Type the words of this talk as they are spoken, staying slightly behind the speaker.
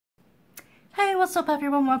Hey, what's up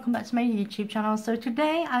everyone, welcome back to my YouTube channel. So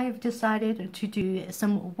today I've decided to do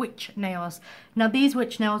some witch nails. Now these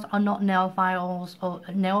witch nails are not nail vinyls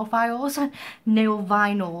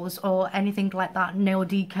or anything like that, nail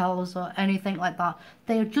decals or anything like that.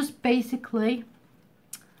 They are just basically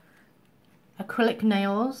acrylic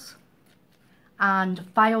nails and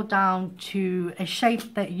filed down to a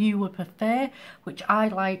shape that you would prefer, which I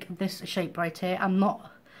like this shape right here. I'm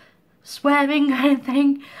not swearing or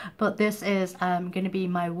anything, but this is going to be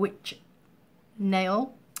my witch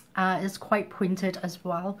nail. It's quite pointed as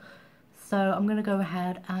well, so I'm going to go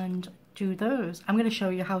ahead and do those. I'm going to show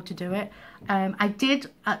you how to do it. I did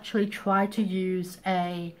actually try to use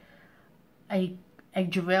a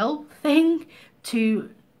drill thing to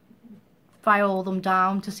file them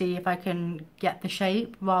down to see if I can get the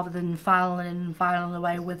shape rather than filing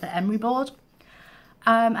away with the emery board,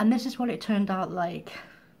 and this is what it turned out like.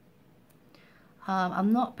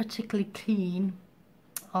 I'm not particularly keen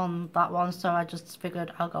on that one, so I just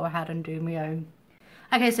figured I'll go ahead and do my own.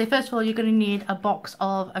 Okay, so first of all, you're going to need a box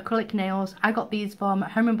of acrylic nails. I got these from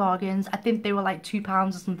Home and Bargains. I think they were like £2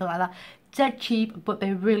 or something like that. Dead cheap, but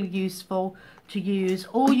they're really useful to use.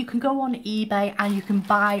 Or you can go on eBay and you can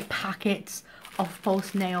buy packets of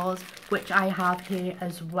false nails, which I have here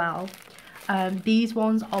as well. These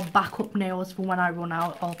ones are backup nails for when I run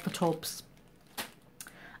out of the tubs.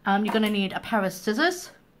 You're going to need a pair of scissors,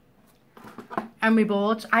 emery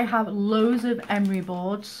boards. I have loads of emery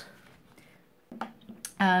boards.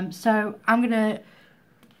 So I'm going to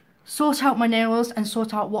sort out my nails and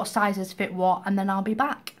sort out what sizes fit what, and then I'll be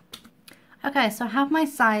back. Okay, so I have my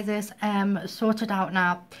sizes sorted out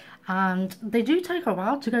now, and they do take a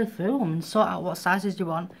while to go through them and sort out what sizes you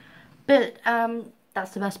want. But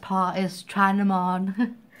that's the best part, is trying them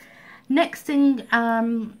on. Next thing,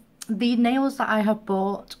 the nails that I have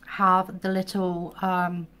bought have the little,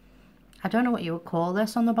 I don't know what you would call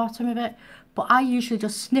this on the bottom of it, but I usually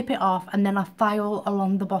just snip it off and then I file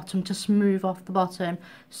along the bottom to smooth off the bottom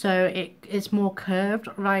so it's more curved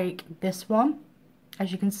like this one,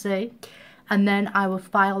 as you can see. And then I will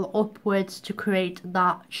file upwards to create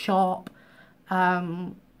that sharp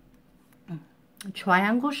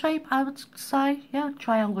triangle shape, I would say. Yeah,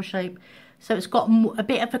 triangle shape. So it's got a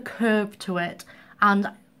bit of a curve to it, and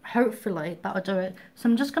hopefully that'll do it. So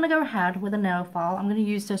I'm just going to go ahead with a nail file. I'm going to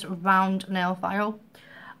use this round nail file,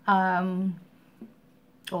 or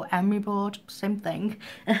emery board, same thing,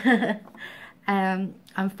 and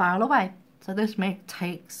file away. So this may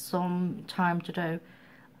take some time to do,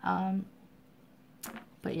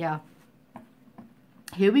 but yeah,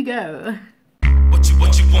 here we go. What you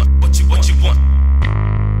want, what you want.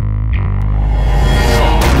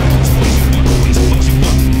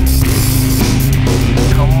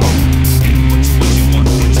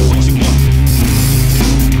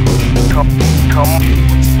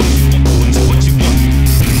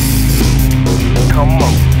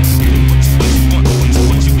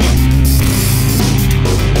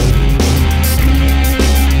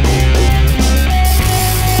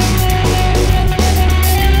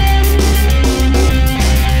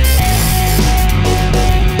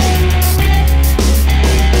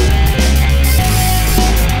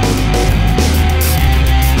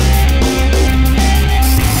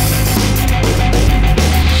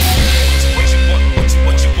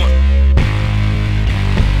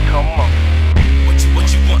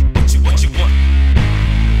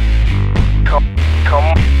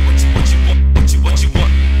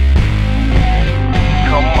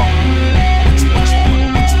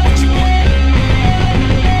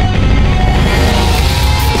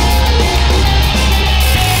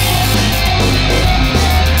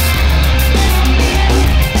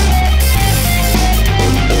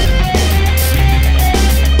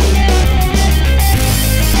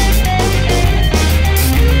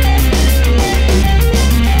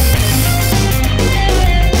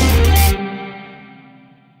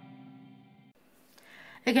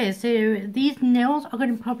 Okay, so these nails are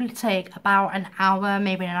going to probably take about an hour,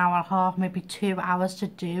 maybe an hour and a half, maybe 2 hours to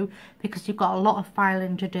do, because you've got a lot of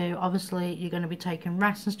filing to do. Obviously, you're going to be taking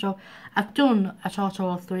rest and stuff. I've done a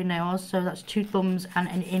total of 3 nails, so that's 2 thumbs and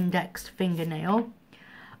an index fingernail.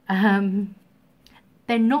 They're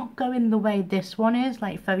not going the way this one is,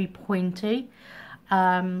 like very pointy.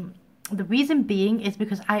 The reason being is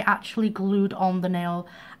because I actually glued on the nail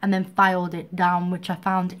and then filed it down, which I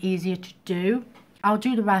found easier to do. I'll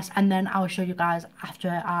do the rest and then I'll show you guys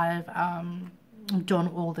after I've done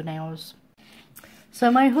all the nails.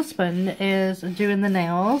 So my husband is doing the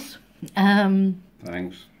nails.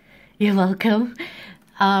 Thanks. You're welcome.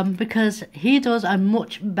 Because he does a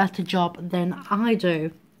much better job than I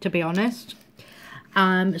do, to be honest.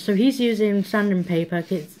 So he's using sanding paper.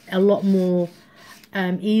 It's a lot more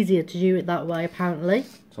easier to do it that way, apparently.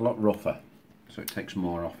 It's a lot rougher, so it takes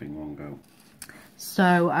more off in one go.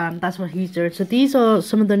 So that's what he's doing. So these are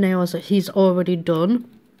some of the nails that he's already done,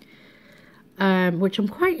 which I'm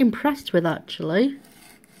quite impressed with, actually.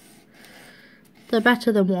 They're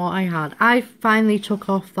better than what I had. I finally took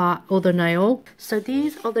off that other nail. So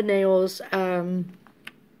these are the nails that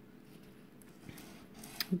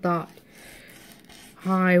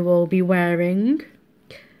I will be wearing.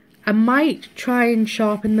 I might try and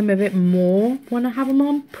sharpen them a bit more when I have them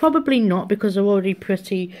on. Probably not, because they're already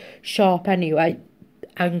pretty sharp anyway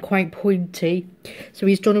and quite pointy. So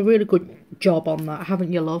he's done a really good job on that,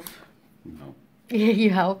 haven't you, love? No. Yeah, you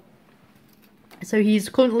have. So he's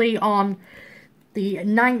currently on the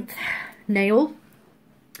 9th nail,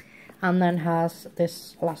 and then has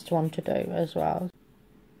this last one to do as well.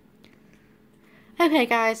 Okay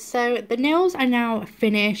guys, so the nails are now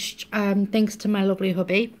finished, thanks to my lovely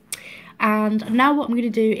hubby. And now what I'm going to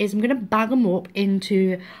do is I'm going to bag them up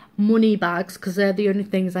into money bags, because they're the only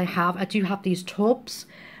things I have. I do have these tubs,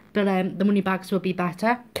 but the money bags will be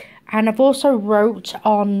better. And I've also wrote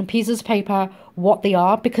on pieces of paper what they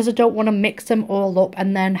are, because I don't want to mix them all up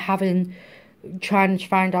and then trying to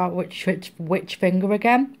find out which finger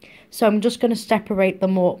again. So I'm just going to separate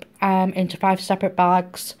them up into 5 separate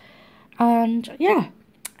bags. And yeah,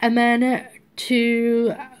 and then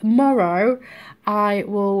tomorrow I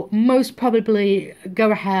will most probably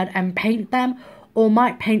go ahead and paint them, or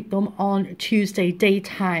might paint them on Tuesday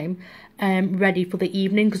daytime, ready for the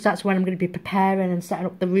evening, because that's when I'm going to be preparing and setting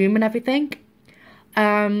up the room and everything.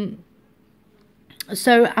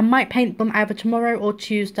 So I might paint them either tomorrow or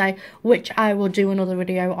Tuesday, which I will do another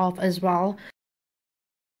video of as well.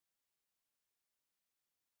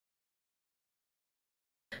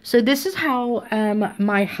 So this is how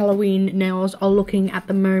my Halloween nails are looking at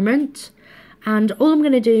the moment. And all I'm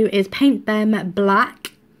going to do is paint them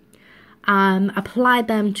black. Apply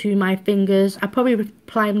them to my fingers. I probably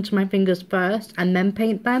apply them to my fingers first and then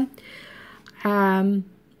paint them.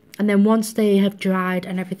 And then once they have dried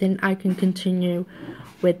and everything, I can continue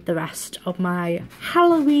with the rest of my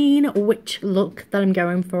Halloween witch look that I'm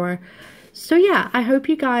going for. So yeah, I hope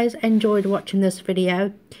you guys enjoyed watching this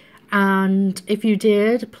video. And if you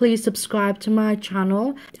did, please subscribe to my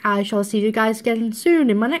channel. I shall see you guys again soon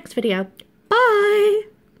in my next video. Bye!